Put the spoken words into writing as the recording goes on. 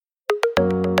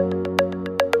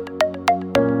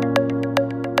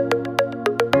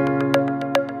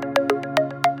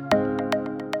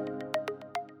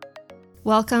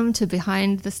Welcome to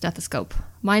Behind the Stethoscope.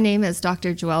 My name is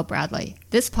Dr. Joelle Bradley.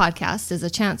 This podcast is a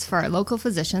chance for our local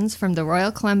physicians from the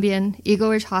Royal Columbian, Eagle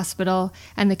Ridge Hospital,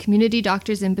 and the community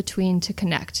doctors in between to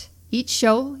connect. Each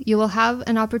show, you will have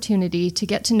an opportunity to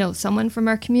get to know someone from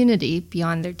our community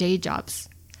beyond their day jobs.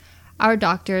 Our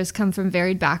doctors come from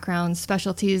varied backgrounds,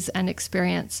 specialties, and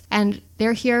experience, and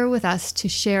they're here with us to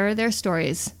share their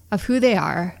stories of who they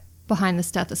are behind the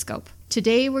stethoscope.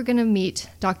 Today, we're going to meet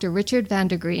Dr. Richard van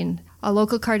der Green, a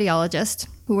local cardiologist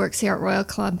who works here at Royal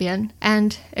Columbian,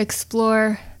 and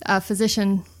explore a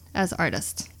physician as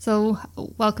artist. So,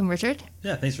 welcome, Richard.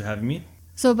 Yeah, thanks for having me.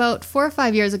 So about 4 or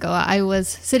 5 years ago, I was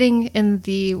sitting in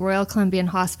the Royal Columbian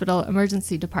Hospital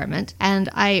emergency department, and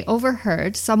I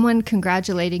overheard someone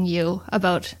congratulating you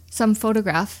about some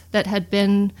photograph that had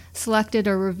been selected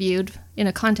or reviewed in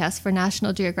a contest for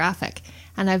National Geographic.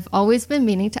 And I've always been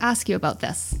meaning to ask you about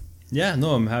this. Yeah,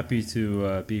 no, I'm happy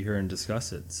to be here and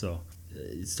discuss it. So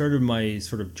it started my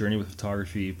sort of journey with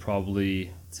photography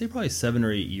probably 7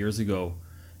 or 8 years ago.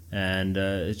 And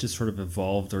it just sort of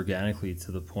evolved organically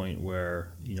to the point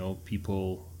where,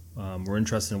 people were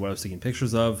interested in what I was taking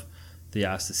pictures of. They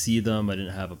asked to see them. I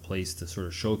didn't have a place to sort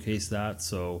of showcase that.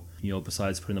 So,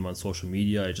 besides putting them on social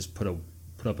media, I just put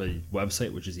up a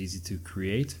website, which is easy to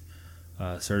create.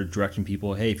 Started directing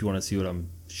people, hey, if you want to see what I'm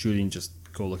shooting, just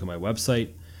go look at my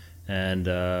website. And,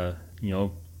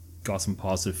 got some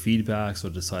positive feedback. So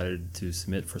decided to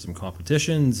submit for some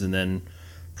competitions and then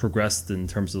progressed in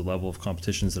terms of the level of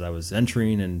competitions that I was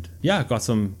entering, and got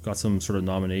some sort of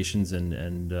nominations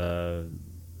and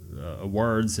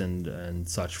awards and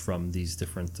such from these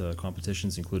different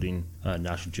competitions, including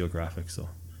National Geographic. So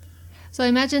I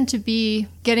imagine to be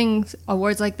getting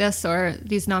awards like this or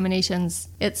these nominations,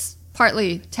 it's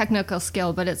partly technical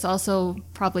skill, but it's also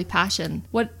probably passion.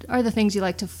 What are the things you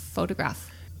like to photograph?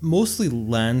 Mostly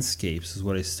landscapes is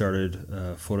what I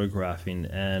started photographing,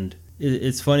 and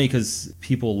it's funny because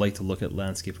people like to look at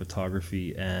landscape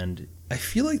photography, and I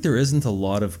feel like there isn't a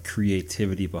lot of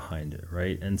creativity behind it,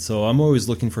 right? And so I'm always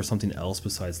looking for something else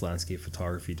besides landscape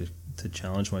photography to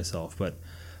challenge myself. But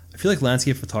I feel like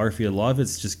landscape photography, a lot of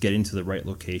it's just getting to the right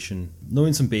location,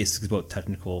 knowing some basics about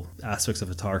technical aspects of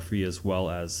photography, as well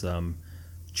as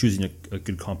choosing a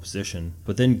good composition,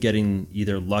 but then getting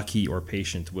either lucky or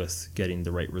patient with getting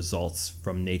the right results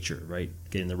from nature, right?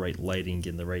 Getting the right lighting,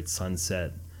 getting the right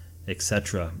sunset,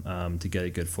 etc., to get a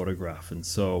good photograph. And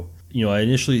so, I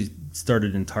initially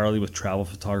started entirely with travel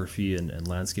photography and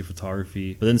landscape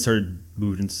photography, but then started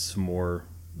moving into some more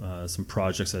some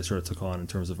projects I sort of took on in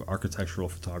terms of architectural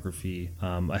photography.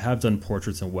 I have done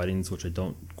portraits and weddings, which I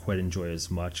don't quite enjoy as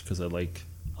much because I like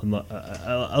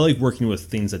working with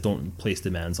things that don't place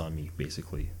demands on me,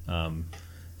 basically, and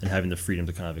having the freedom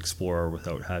to kind of explore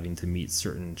without having to meet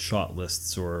certain shot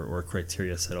lists or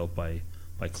criteria set out by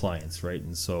clients, right?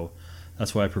 And so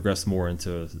that's why I progressed more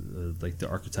into like the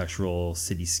architectural,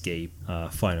 cityscape,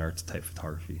 fine art type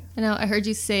photography. I know I heard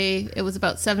you say it was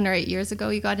about 7 or 8 years ago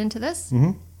you got into this.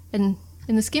 Mm-hmm. And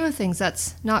in the scheme of things,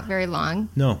 that's not very long.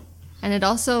 No. And it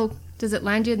also, does it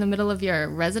land you in the middle of your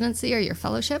residency or your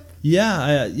fellowship?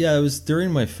 Yeah, it was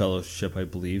during my fellowship, I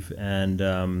believe, and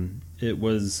it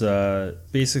was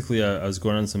basically I was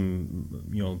going on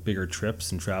some bigger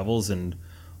trips and travels, and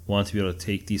wanted to be able to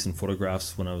take decent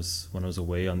photographs when I was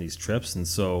away on these trips, and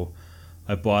so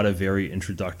I bought a very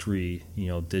introductory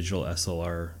digital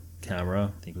SLR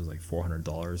camera. I think it was like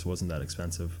 $400. It wasn't that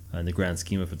expensive in the grand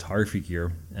scheme of photography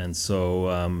gear, and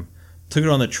so took it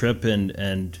on the trip, and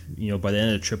by the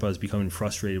end of the trip I was becoming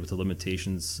frustrated with the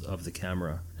limitations of the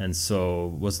camera, and so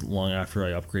it wasn't long after I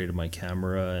upgraded my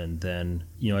camera. And then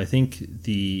I think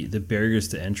the barriers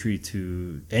to entry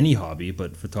to any hobby,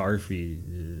 but photography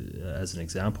as an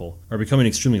example, are becoming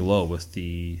extremely low with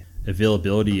the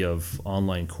availability of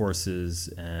online courses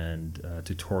and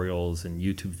tutorials and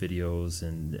YouTube videos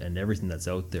and everything that's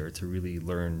out there to really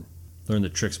learn the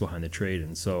tricks behind the trade.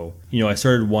 And so I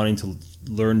started wanting to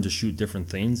learn to shoot different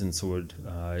things, and so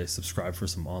I subscribed for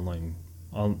some online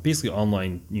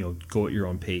go at your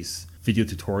own pace video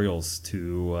tutorials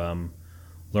to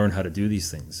learn how to do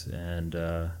these things. And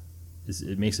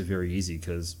it makes it very easy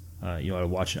because I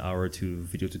watch an hour or two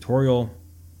video tutorial,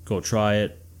 go try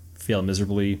it, fail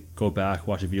miserably, go back,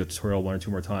 watch a video tutorial 1 or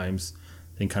 2 more times,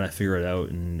 then kind of figure it out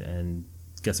and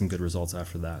get some good results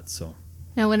after that. So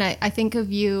now when I think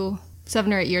of you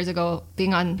 7 or 8 years ago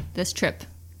being on this trip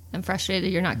and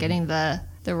frustrated you're not getting the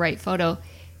right photo,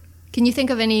 can you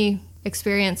think of any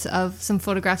experience of some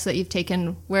photographs that you've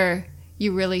taken where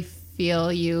you really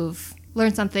feel you've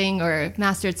learned something or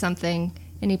mastered something?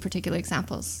 Any particular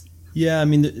examples? Yeah, I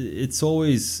mean, it's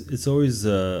always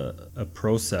a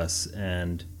process,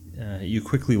 and you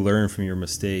quickly learn from your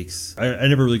mistakes. I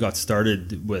never really got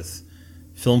started with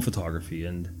film photography,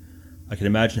 and I can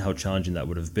imagine how challenging that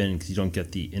would have been because you don't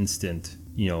get the instant,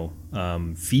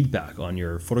 feedback on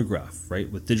your photograph,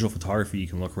 right? With digital photography, you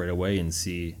can look right away and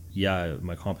see, yeah,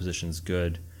 my composition's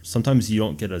good. Sometimes you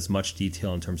don't get as much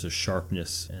detail in terms of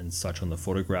sharpness and such on the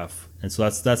photograph. And so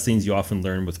that's things you often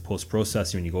learn with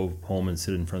post-processing. When you go home and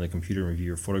sit in front of the computer and review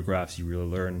your photographs, you really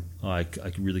learn, I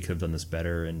really could have done this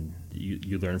better, and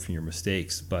you learn from your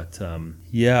mistakes. But some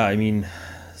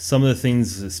of the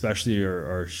things especially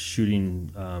are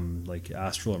shooting like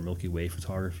astral or Milky Way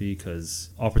photography, because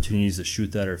opportunities to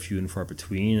shoot that are few and far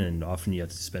between, and often you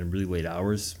have to spend really late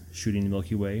hours shooting the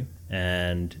Milky Way.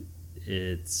 And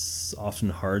it's often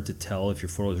hard to tell if your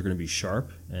photos are going to be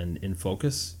sharp and in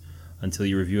focus until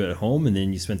you review it at home, and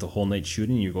then you spent the whole night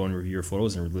shooting. You go and review your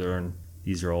photos and learn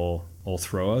these are all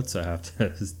throwouts. I have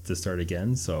to start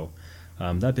again. So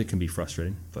that bit can be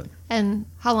frustrating. And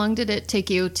how long did it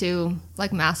take you to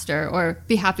master or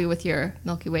be happy with your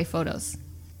Milky Way photos?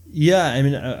 Yeah, I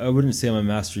mean, I wouldn't say I'm a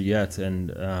master yet, and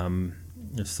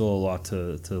there's still a lot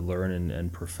to learn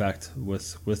and perfect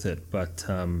with it. But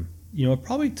it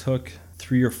probably took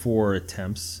 3 or 4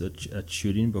 attempts at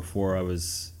shooting before I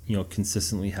was,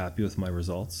 consistently happy with my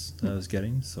results that I was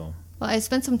getting. So. Well, I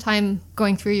spent some time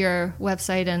going through your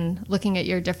website and looking at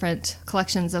your different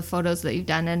collections of photos that you've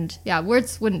done. And yeah,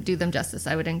 words wouldn't do them justice.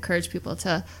 I would encourage people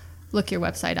to look your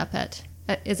website up at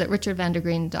is it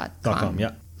richardvandergreen.com?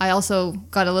 Yeah. I also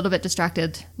got a little bit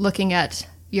distracted looking at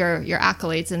your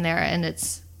accolades in there, and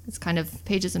it's kind of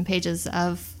pages and pages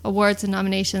of awards and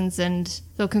nominations. And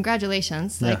so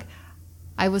congratulations. Yeah.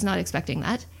 I was not expecting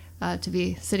that, to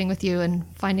be sitting with you and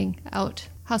finding out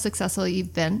how successful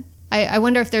you've been. I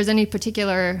wonder if there's any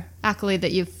particular accolade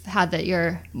that you've had that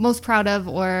you're most proud of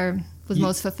or was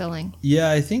most fulfilling.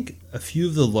 Yeah, I think a few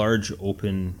of the large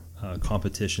open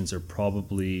competitions are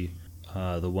probably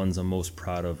the ones I'm most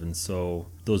proud of. And so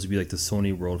those would be like the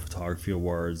Sony World Photography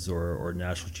Awards or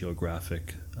National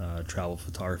Geographic Travel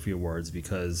Photography Awards,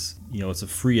 because, it's a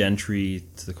free entry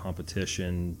to the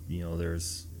competition.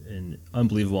 There's an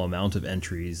unbelievable amount of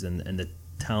entries, and the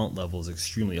talent level is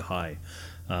extremely high.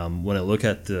 When I look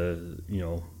at the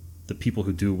people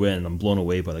who do win, I'm blown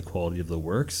away by the quality of the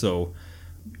work. So,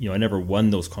 I never won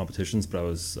those competitions, but I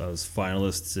was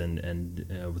finalists and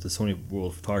with the Sony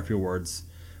World Photography Awards.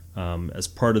 As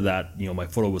part of that, my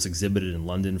photo was exhibited in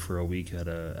London for a week at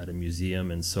a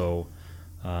museum, and so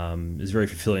it's very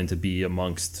fulfilling to be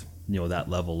amongst that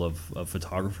level of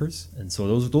photographers. And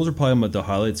so those are probably the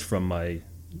highlights from my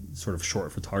sort of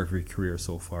short photography career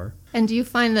so far. And do you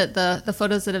find that the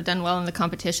photos that have done well in the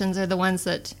competitions are the ones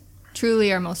that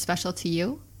truly are most special to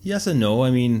you? Yes and no.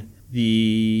 I mean,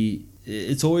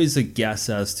 it's always a guess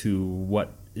as to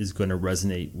what is going to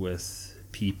resonate with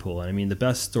people. And I mean, the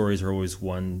best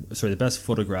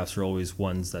photographs are always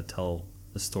ones that tell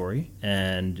a story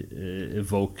and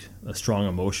evoke a strong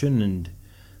emotion. And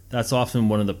that's often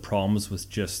one of the problems with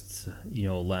just,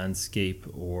 landscape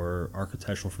or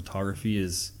architectural photography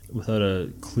is without a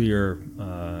clear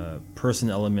person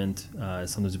element,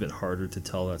 it's sometimes a bit harder to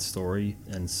tell that story.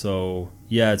 And so,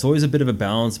 yeah, it's always a bit of a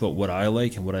balance about what I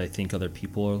like and what I think other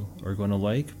people are going to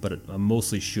like. But I'm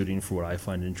mostly shooting for what I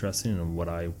find interesting and what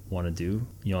I want to do.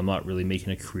 I'm not really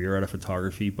making a career out of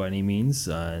photography by any means.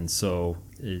 And so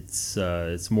it's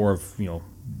more of,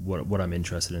 what I'm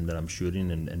interested in that I'm shooting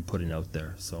and putting out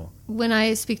there. So when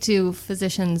I speak to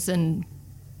physicians, and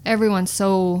everyone's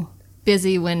so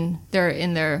busy when they're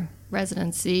in their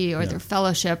residency or their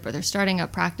fellowship or they're starting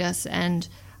up practice, and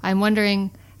I'm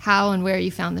wondering how and where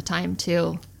you found the time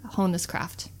to hone this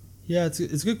craft. Yeah, it's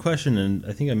a good question, and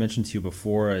I think I mentioned to you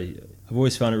before, I've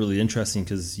always found it really interesting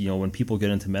because, when people get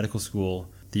into medical school,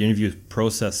 the interview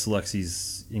process selects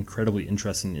these incredibly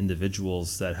interesting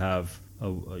individuals that have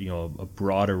a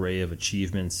broad array of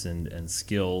achievements and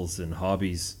skills and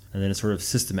hobbies, and then it sort of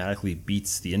systematically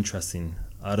beats the interesting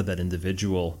out of that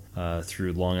individual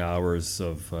through long hours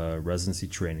of residency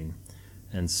training.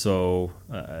 And so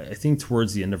I think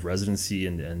towards the end of residency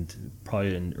and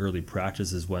probably in early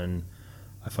practice is when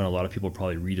I find a lot of people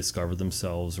probably rediscover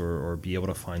themselves or be able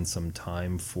to find some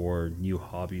time for new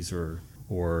hobbies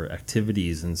or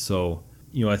activities. And so,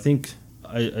 I think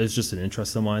it's just an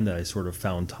interest of mine that I sort of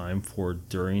found time for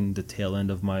during the tail end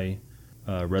of my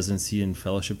residency and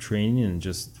fellowship training, and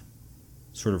just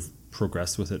sort of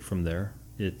progressed with it from there.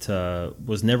 It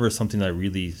was never something that I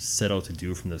really set out to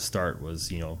do from the start,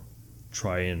 was,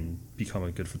 try and become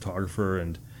a good photographer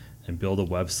and build a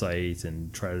website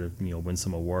and try to, win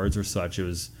some awards or such. It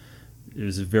was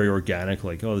very organic,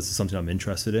 like, oh, this is something I'm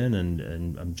interested in,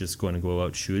 and I'm just going to go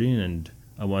out shooting. And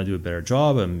I want to do a better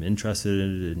job. I'm interested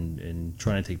in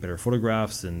trying to take better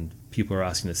photographs, and people are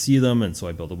asking to see them. And so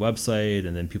I built a website,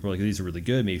 and then people are like, these are really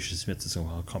good. Maybe you should submit to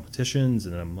some competitions.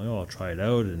 And then I'm like, oh, I'll try it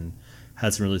out, and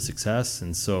had some really success.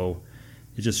 And so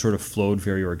it just sort of flowed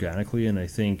very organically. And I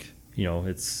think,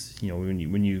 it's,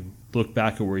 when you look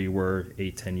back at where you were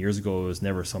 8-10 years ago, it was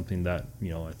never something that,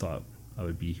 I thought I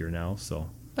would be here now. So.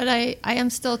 But I am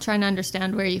still trying to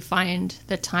understand where you find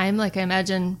the time. Like, I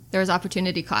imagine there's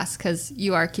opportunity costs because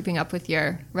you are keeping up with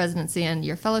your residency and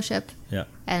your fellowship. Yeah.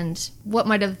 And what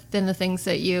might have been the things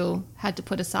that you had to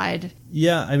put aside?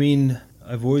 Yeah, I mean,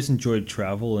 I've always enjoyed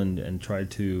travel and tried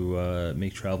to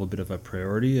make travel a bit of a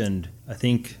priority. And I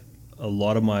think a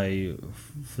lot of my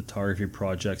photography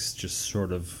projects just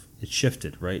sort of, it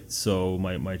shifted, right? So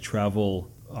my travel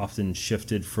often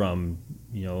shifted from,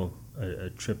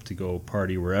 a trip to go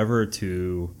party wherever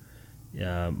to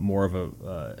more of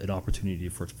an opportunity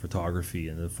for photography,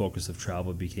 and the focus of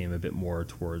travel became a bit more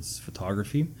towards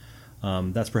photography.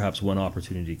 That's perhaps one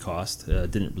opportunity cost.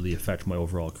 Didn't really affect my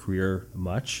overall career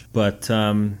much, but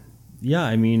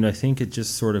I think it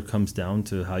just sort of comes down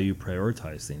to how you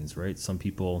prioritize things, right? Some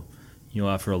people,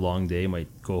 after a long day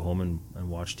might go home and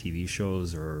watch TV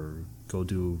shows or go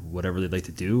do whatever they'd like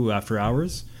to do after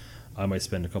hours. I might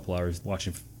spend a couple hours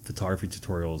watching photography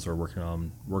tutorials or working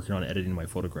on editing my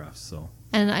photographs. So.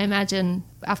 And I imagine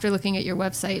after looking at your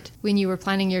website, when you were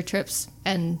planning your trips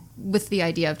and with the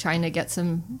idea of trying to get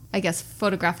some, I guess,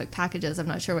 photographic packages, I'm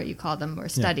not sure what you call them, or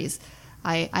studies. Yeah.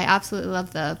 I absolutely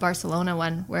love the Barcelona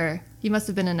one where you must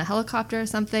have been in a helicopter or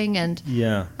something. And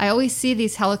yeah. I always see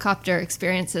these helicopter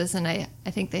experiences and I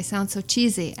think they sound so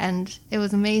cheesy, and it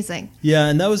was amazing. Yeah,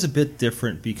 and that was a bit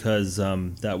different because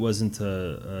that wasn't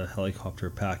a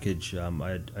helicopter package.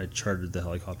 I chartered the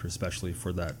helicopter especially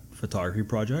for that photography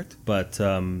project. But,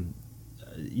 I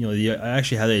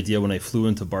actually had the idea when I flew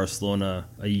into Barcelona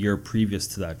a year previous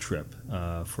to that trip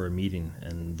for a meeting.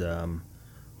 And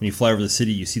when you fly over the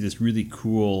city, you see this really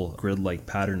cool grid-like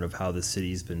pattern of how the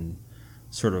city's been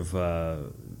sort of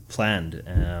planned,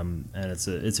 and it's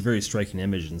a very striking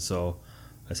image. And so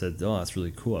I said, oh, that's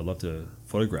really cool. I'd love to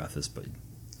photograph this, but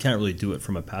can't really do it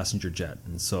from a passenger jet.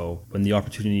 And so when the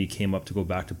opportunity came up to go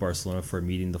back to Barcelona for a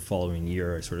meeting the following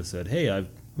year, I sort of said, hey, I'm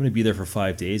going to be there for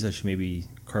 5 days. I should maybe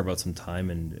carve out some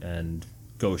time and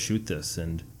go shoot this.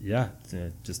 And yeah,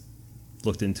 just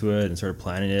looked into it and started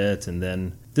planning it. And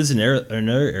then this is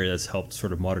another area that's helped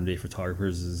sort of modern day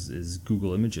photographers is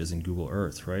Google Images and Google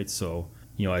Earth, right? So,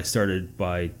 I started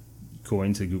by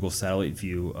going to Google Satellite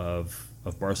View of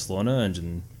Barcelona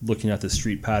and looking at the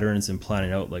street patterns and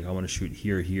planning out, like, I want to shoot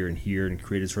here, here, and here, and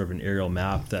created sort of an aerial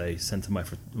map that I sent to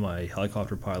my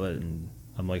helicopter pilot. And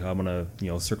I'm like, I want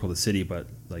to, circle the city, but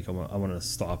like I want to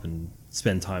stop and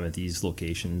spend time at these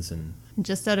locations. And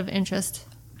just out of interest,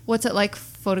 what's it like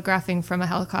photographing from a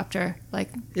helicopter? Like,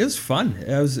 it was fun.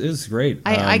 It was great.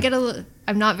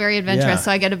 I'm not very adventurous,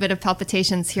 so I get a bit of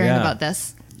palpitations hearing about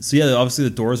this. So yeah, obviously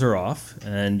the doors are off,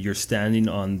 and you're standing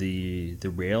on the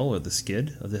rail or the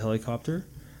skid of the helicopter.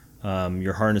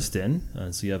 You're harnessed in,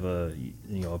 so you have a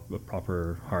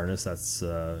proper harness that's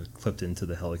clipped into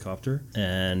the helicopter,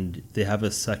 and they have a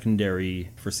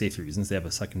secondary, for safety reasons, they have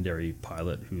a secondary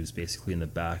pilot who's basically in the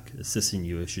back assisting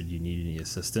you should you need any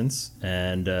assistance.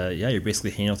 And you're basically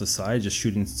hanging out the side, just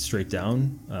shooting straight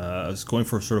down. I was going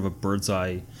for sort of a bird's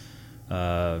eye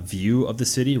view of the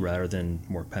city rather than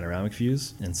more panoramic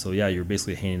views. And so you're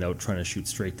basically hanging out trying to shoot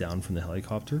straight down from the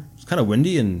helicopter. It's kind of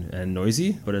windy and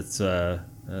noisy, but it's the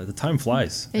time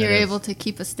flies. And you're able to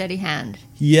keep a steady hand.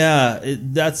 Yeah,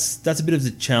 that's a bit of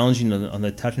the challenging on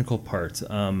the technical part.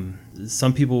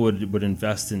 Some people would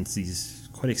invest in these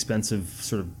quite expensive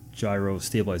sort of gyro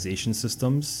stabilization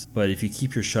systems, but if you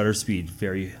keep your shutter speed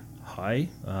very high,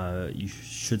 you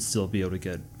should still be able to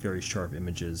get very sharp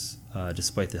images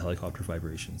despite the helicopter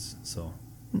vibrations. So,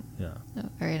 yeah. Oh,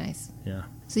 very nice. Yeah.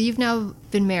 So you've now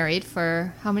been married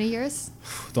for how many years?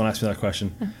 Don't ask me that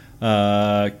question.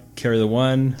 Carry the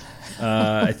one.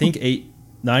 I think 8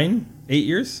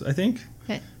 years. I think.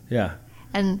 Okay. Yeah.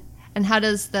 And how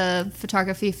does the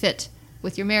photography fit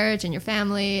with your marriage and your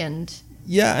family and?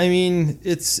 Yeah, I mean,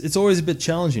 it's always a bit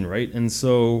challenging, right? And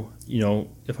so,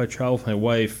 if I travel with my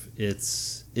wife,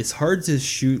 it's hard to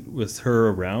shoot with her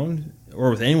around,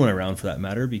 or with anyone around for that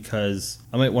matter, because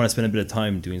I might want to spend a bit of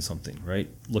time doing something, right?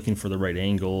 Looking for the right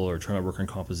angle, or trying to work on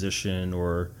composition,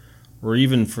 or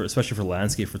even especially for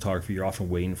landscape photography, you're often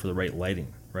waiting for the right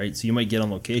lighting, right? So you might get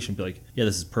on location and be like, yeah,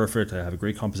 this is perfect, I have a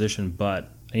great composition, but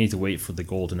I need to wait for the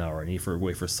golden hour. I need to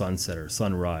wait for sunset or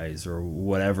sunrise or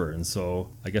whatever. And so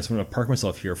I guess I'm going to park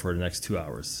myself here for the next 2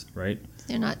 hours, right?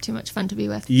 They're not too much fun to be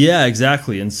with. Yeah,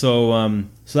 exactly. And so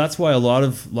so that's why a lot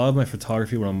of my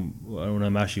photography when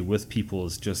I'm actually with people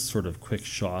is just sort of quick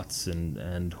shots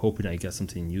and hoping I get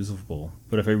something usable.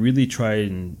 But if I really try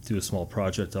and do a small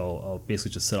project, I'll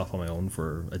basically just set off on my own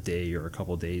for a day or a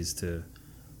couple of days to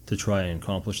try and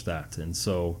accomplish that. And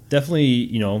so definitely,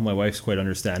 you know, my wife's quite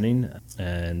understanding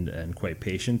and quite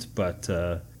patient, but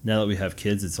now that we have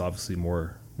kids, it's obviously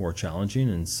more challenging.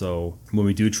 And so when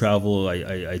we do travel,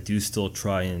 I do still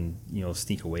try and, you know,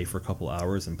 sneak away for a couple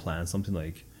hours and plan something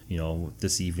like, you know,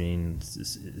 this evening,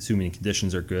 assuming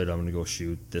conditions are good, I'm going to go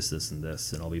shoot this, and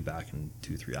this, and I'll be back in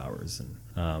 2-3 hours.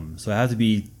 And so I have to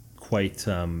be quite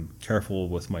careful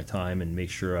with my time and make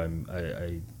sure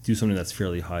I do something that's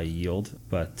fairly high yield.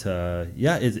 But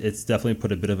yeah, it's definitely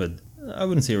put a bit of a, I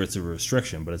wouldn't say it's a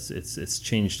restriction, but it's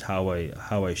changed how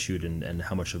I shoot and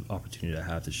how much opportunity I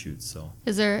have to shoot. So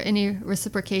is there any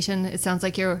reciprocation? It sounds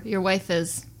like your wife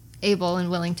is able and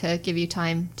willing to give you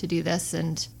time to do this,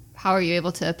 and how are you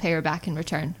able to pay her back in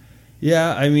return?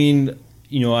 Yeah, I mean,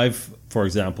 you know, for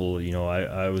example, you know,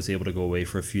 I was able to go away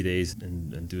for a few days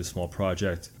and do a small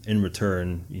project. In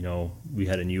return, you know, we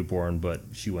had a newborn, but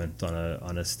she went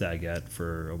on a stagette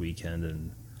for a weekend,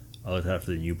 and I looked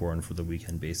after the newborn for the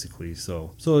weekend, basically.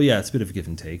 So yeah, it's a bit of a give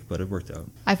and take, but it worked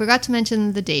out. I forgot to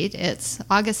mention the date. It's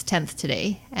August 10th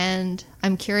today, and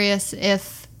I'm curious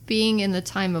if being in the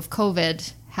time of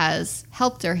COVID has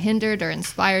helped or hindered or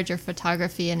inspired your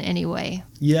photography in any way.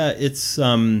 Yeah,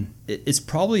 it's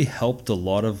probably helped a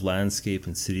lot of landscape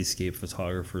and cityscape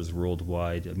photographers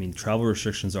worldwide. I mean, travel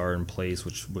restrictions are in place,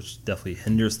 which definitely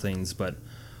hinders things, but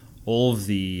all of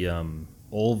the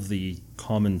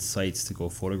common sites to go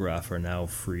photograph are now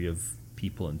free of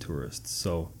people and tourists.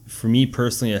 So for me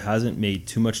personally, it hasn't made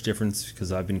too much difference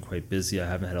because I've been quite busy. I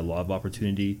haven't had a lot of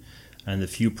opportunity. And the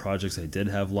few projects I did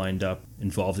have lined up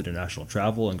involved international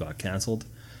travel and got canceled.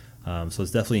 So it's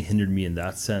definitely hindered me in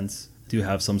that sense. I do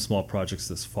have some small projects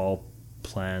this fall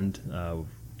planned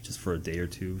just for a day or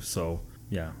two. So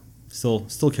yeah, still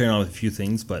carrying on with a few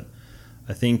things, but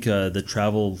I think the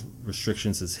travel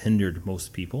restrictions has hindered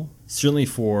most people. Certainly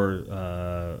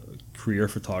for career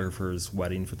photographers,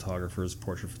 wedding photographers,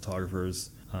 portrait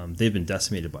photographers, they've been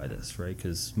decimated by this, right?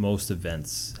 Because most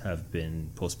events have been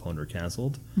postponed or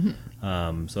canceled.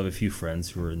 Mm-hmm. So I have a few friends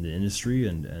who are in the industry,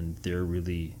 and they're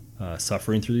really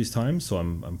suffering through these times. So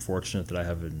I'm fortunate that I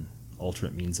have an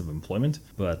alternate means of employment.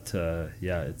 But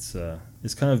yeah, it's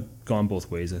kind of gone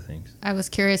both ways, I think. I was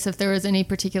curious if there was any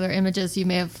particular images you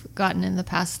may have gotten in the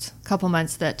past couple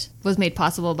months that was made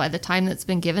possible by the time that's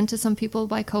been given to some people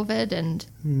by COVID. And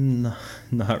no,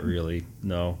 not really.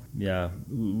 No. Yeah,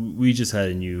 we just had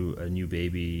a new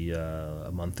baby a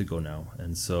month ago now,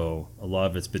 and so a lot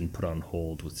of it's been put on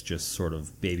hold with just sort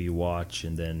of baby watch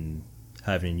and then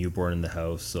having a newborn in the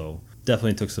house. So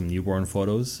definitely took some newborn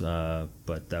photos,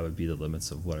 but that would be the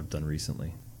limits of what I've done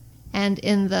recently. And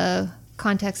in the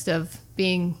context of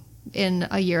being in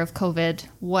a year of COVID,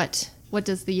 what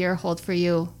does the year hold for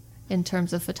you in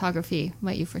terms of photography,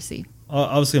 might you foresee?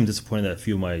 Obviously, I'm disappointed that a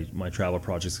few of my travel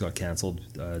projects got canceled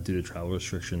due to travel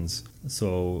restrictions.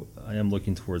 So I am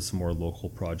looking towards some more local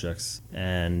projects,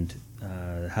 and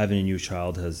having a new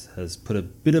child has put a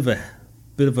bit of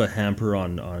a hamper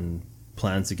on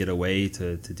plans to get away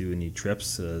to do any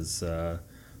trips, as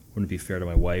wouldn't be fair to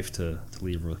my wife to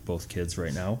leave her with both kids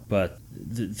right now. But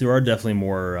there are definitely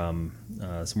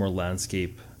some more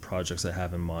landscape projects I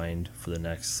have in mind for the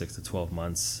next 6 to 12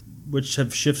 months, which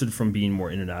have shifted from being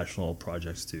more international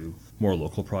projects to more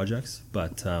local projects.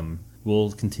 But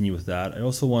we'll continue with that. I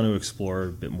also want to explore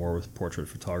a bit more with portrait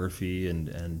photography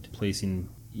and placing,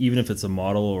 even if it's a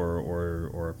model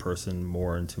or a person,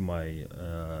 more into my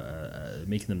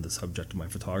making them the subject of my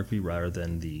photography rather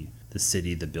than the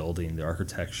city, the building, the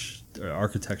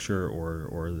architecture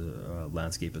or the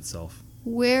landscape itself.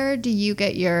 Where do you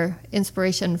get your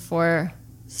inspiration for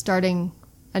starting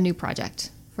a new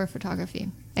project for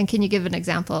photography? And can you give an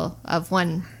example of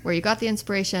one where you got the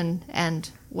inspiration and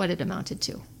what it amounted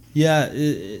to? Yeah,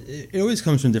 it always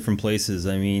comes from different places.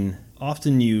 I mean,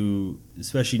 often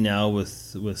especially now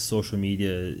with social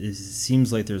media, it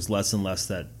seems like there's less and less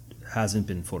that hasn't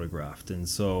been photographed. And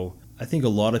so I think a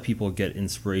lot of people get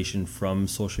inspiration from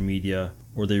social media,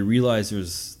 or they realize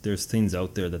there's things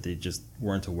out there that they just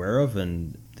weren't aware of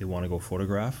and they want to go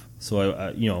photograph. So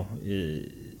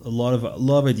a lot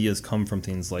of ideas come from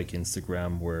things like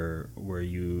Instagram, where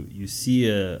you see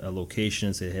a location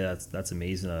and say, hey, that's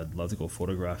amazing, I'd love to go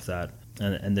photograph that.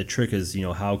 And the trick is,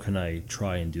 how can I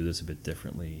try and do this a bit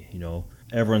differently?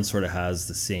 everyone sort of has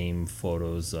the same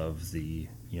photos of the,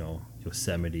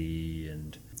 Yosemite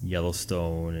and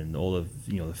Yellowstone and all of,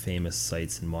 the famous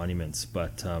sites and monuments.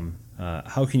 But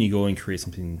how can you go and create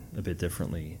something a bit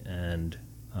differently? And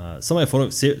some of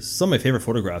my favorite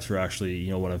photographs are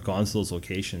actually, when I've gone to those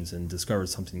locations and discovered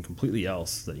something completely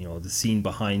else, that, the scene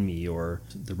behind me or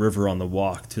the river on the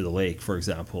walk to the lake, for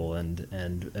example,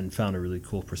 and found a really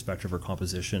cool perspective or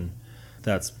composition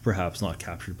that's perhaps not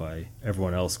captured by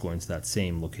everyone else going to that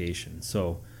same location.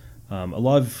 So a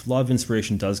lot of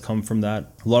inspiration does come from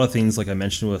that. A lot of things, like I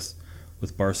mentioned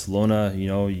with Barcelona,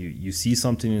 you see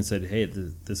something and said, hey,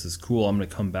 this is cool. I'm going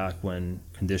to come back when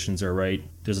conditions are right.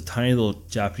 There's a tiny little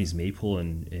Japanese maple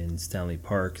in Stanley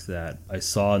Park that I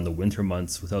saw in the winter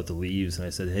months without the leaves. And I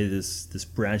said, hey, this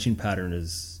branching pattern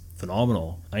is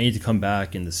phenomenal. I need to come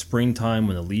back in the springtime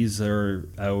when the leaves are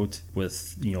out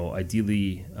with,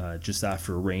 ideally just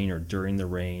after rain or during the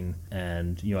rain.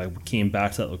 And, I came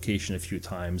back to that location a few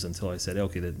times until I said,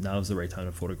 okay, now's the right time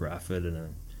to photograph it. And I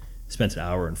spent an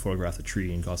hour and photographed the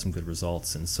tree and got some good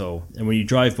results. And when you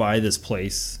drive by this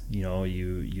place,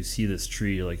 you see this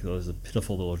tree, like there's a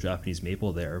pitiful little Japanese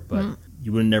maple there, but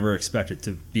you would never expect it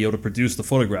to be able to produce the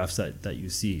photographs that you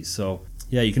see. So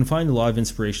yeah, you can find a lot of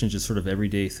inspiration, just sort of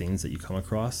everyday things that you come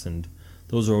across, and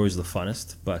those are always the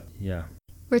funnest. But yeah.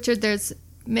 Richard, there's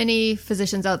many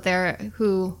physicians out there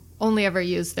who only ever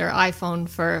use their iPhone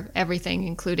for everything,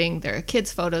 including their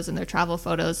kids' photos and their travel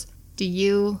photos. Do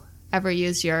you ever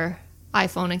use your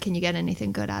iPhone, and can you get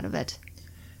anything good out of it?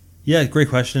 Yeah, great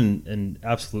question, and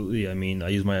absolutely. I mean, I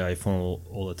use my iPhone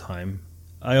all the time.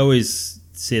 I always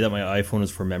say that my iPhone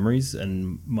is for memories,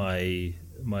 and my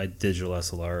digital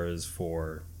SLR is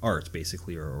for art,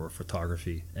 basically, or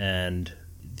photography. And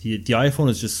the iPhone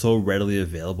is just so readily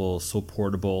available, so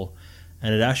portable,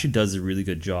 and it actually does a really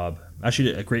good job.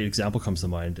 Actually, a great example comes to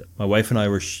mind. My wife and I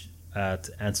were at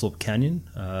Antelope Canyon,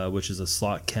 which is a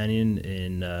slot canyon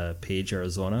in Page,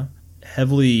 Arizona.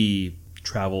 Heavily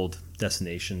traveled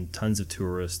destination, tons of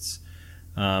tourists.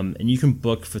 And you can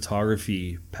book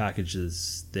photography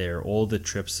packages there. All the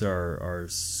trips are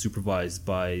supervised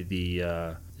by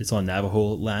it's on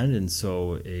Navajo land, and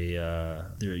so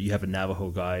you have a Navajo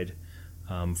guide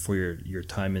for your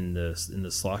time in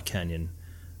the Slot Canyon.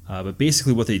 But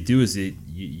basically, what they do is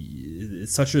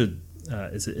it's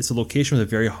a location with a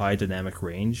very high dynamic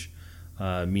range.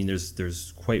 I mean,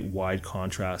 there's quite wide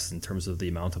contrast in terms of the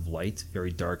amount of light.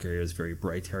 Very dark areas, very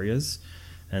bright areas,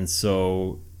 and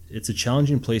so it's a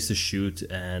challenging place to shoot,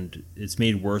 and it's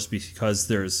made worse because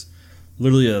there's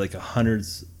literally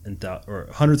hundreds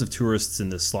of tourists in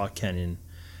the Slot Canyon,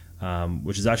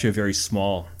 which is actually a very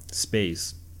small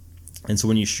space. And so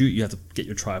when you shoot, you have to get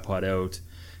your tripod out,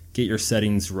 get your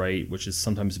settings right, which is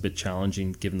sometimes a bit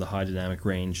challenging given the high dynamic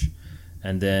range,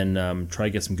 and then try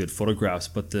to get some good photographs.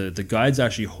 But the guides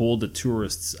actually hold the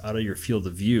tourists out of your field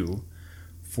of view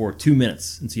for 2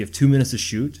 minutes. And so you have 2 minutes to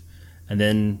shoot, and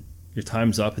then your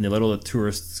time's up, and they let all the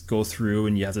tourists go through,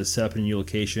 and you have to set up a new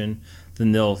location.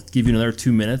 Then they'll give you another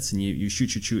 2 minutes, and you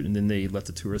shoot, and then they let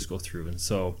the tourists go through. And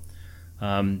so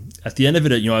at the end of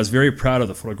it, I was very proud of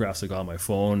the photographs I got on my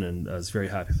phone, and I was very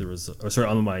happy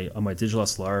on my digital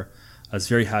SLR. I was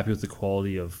very happy with the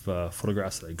quality of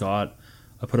photographs that I got.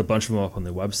 I put a bunch of them up on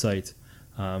the website.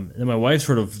 And then my wife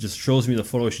sort of just shows me the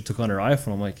photo she took on her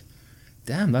iPhone. I'm like,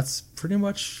 damn, that's pretty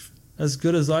much as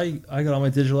good as I got on my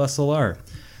digital SLR.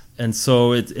 And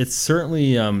so it's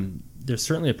certainly there's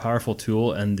certainly a powerful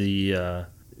tool, and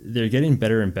they're getting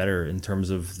better and better in terms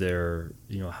of their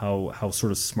how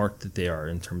sort of smart that they are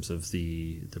in terms of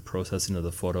the processing of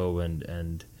the photo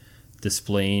and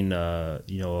displaying a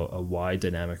wide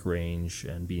dynamic range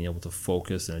and being able to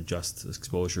focus and adjust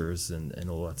exposures and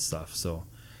all that stuff. So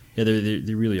yeah,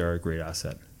 they really are a great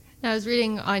asset. Now, I was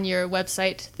reading on your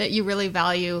website that you really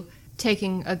value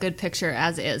taking a good picture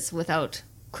as is without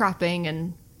cropping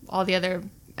and all the other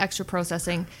extra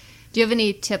processing. Do you have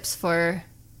any tips for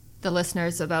the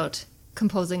listeners about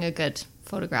composing a good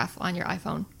photograph on your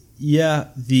iPhone? Yeah,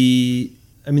 the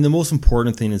most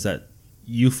important thing is that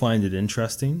you find it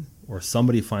interesting, or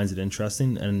somebody finds it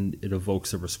interesting, and it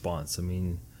evokes a response. I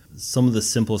mean, some of the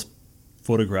simplest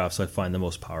photographs I find the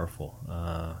most powerful.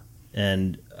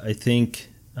 And I think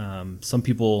some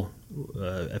people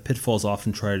at Pitfalls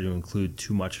often try to include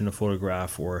too much in a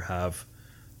photograph or have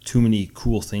too many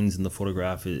cool things in the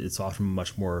photograph. It's often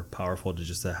much more powerful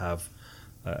to have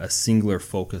a singular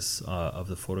focus of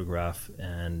the photograph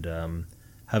and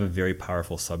have a very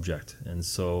powerful subject. And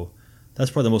so that's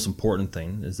probably the most important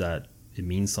thing, is that it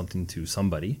means something to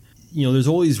somebody. There's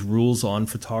all these rules on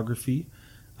photography.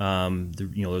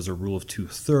 There's a rule of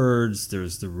 2/3.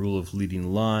 There's the rule of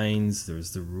leading lines.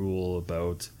 There's the rule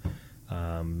about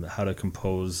how to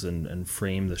compose and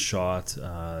frame the shot.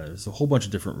 There's a whole bunch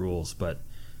of different rules, but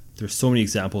there's so many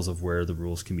examples of where the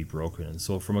rules can be broken. And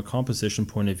so from a composition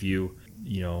point of view,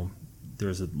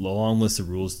 there's a long list of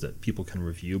rules that people can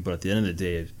review, but at the end of the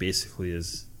day, it basically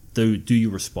is, do you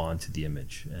respond to the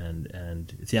image?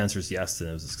 And if the answer is yes, then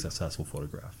it was a successful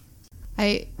photograph.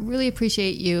 I really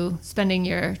appreciate you spending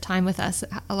your time with us,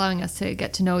 allowing us to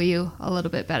get to know you a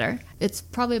little bit better. It's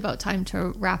probably about time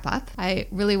to wrap up. I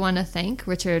really want to thank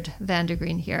Richard Van der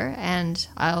Green here, and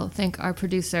I'll thank our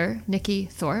producer, Nikki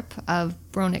Thorpe of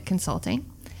Bronick Consulting.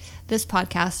 This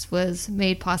podcast was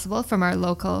made possible from our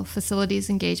local facilities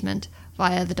engagement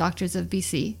via the Doctors of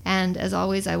BC. And as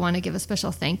always, I want to give a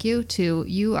special thank you to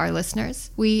you, our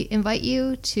listeners. We invite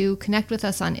you to connect with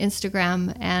us on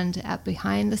Instagram and at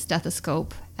Behind the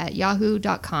Stethoscope at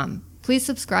yahoo.com. Please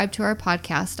subscribe to our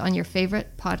podcast on your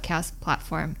favorite podcast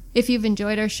platform. If you've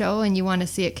enjoyed our show and you want to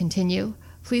see it continue,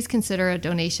 please consider a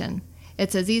donation.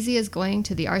 It's as easy as going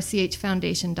to the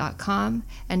rchfoundation.com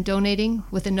and donating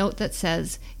with a note that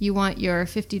says you want your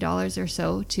 $50 or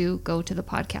so to go to the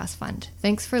podcast fund.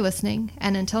 Thanks for listening,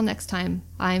 and until next time,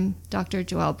 I'm Dr.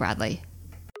 Joelle Bradley.